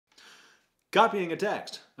Copying a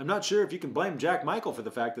text. I'm not sure if you can blame Jack Michael for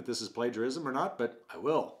the fact that this is plagiarism or not, but I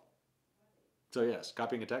will. So yes,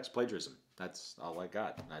 copying a text, plagiarism. That's all I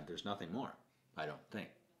got. There's nothing more, I don't think.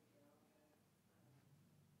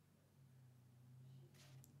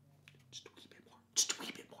 Just a wee bit more. Just a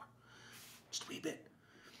wee bit more. Just a wee bit.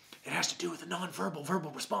 It has to do with a non-verbal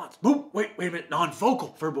verbal response. Boom! Wait a minute.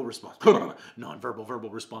 Non-vocal verbal response. Non-verbal verbal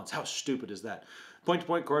response. How stupid is that?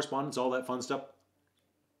 Point-to-point correspondence, all that fun stuff.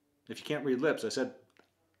 If you can't read lips,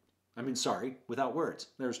 sorry, without words.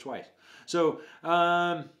 There's twice. So,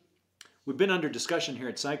 we've been under discussion here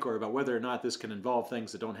at Psychcore about whether or not this can involve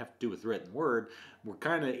things that don't have to do with written word. We're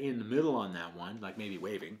kind of in the middle on that one, like maybe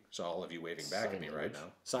waving. So all of you waving back at me right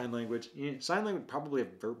now. Sign language. Yeah, sign language probably a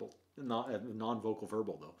verbal, non-vocal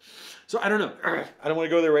verbal though. So I don't know. I don't want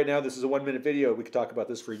to go there right now. This is a 1-minute video. We could talk about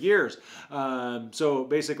this for years. So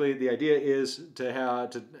basically the idea is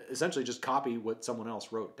to essentially just copy what someone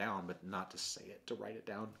else wrote down, but not to say it, to write it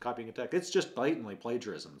down, copying a text. It's just blatantly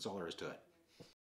plagiarism. That's all there is to it.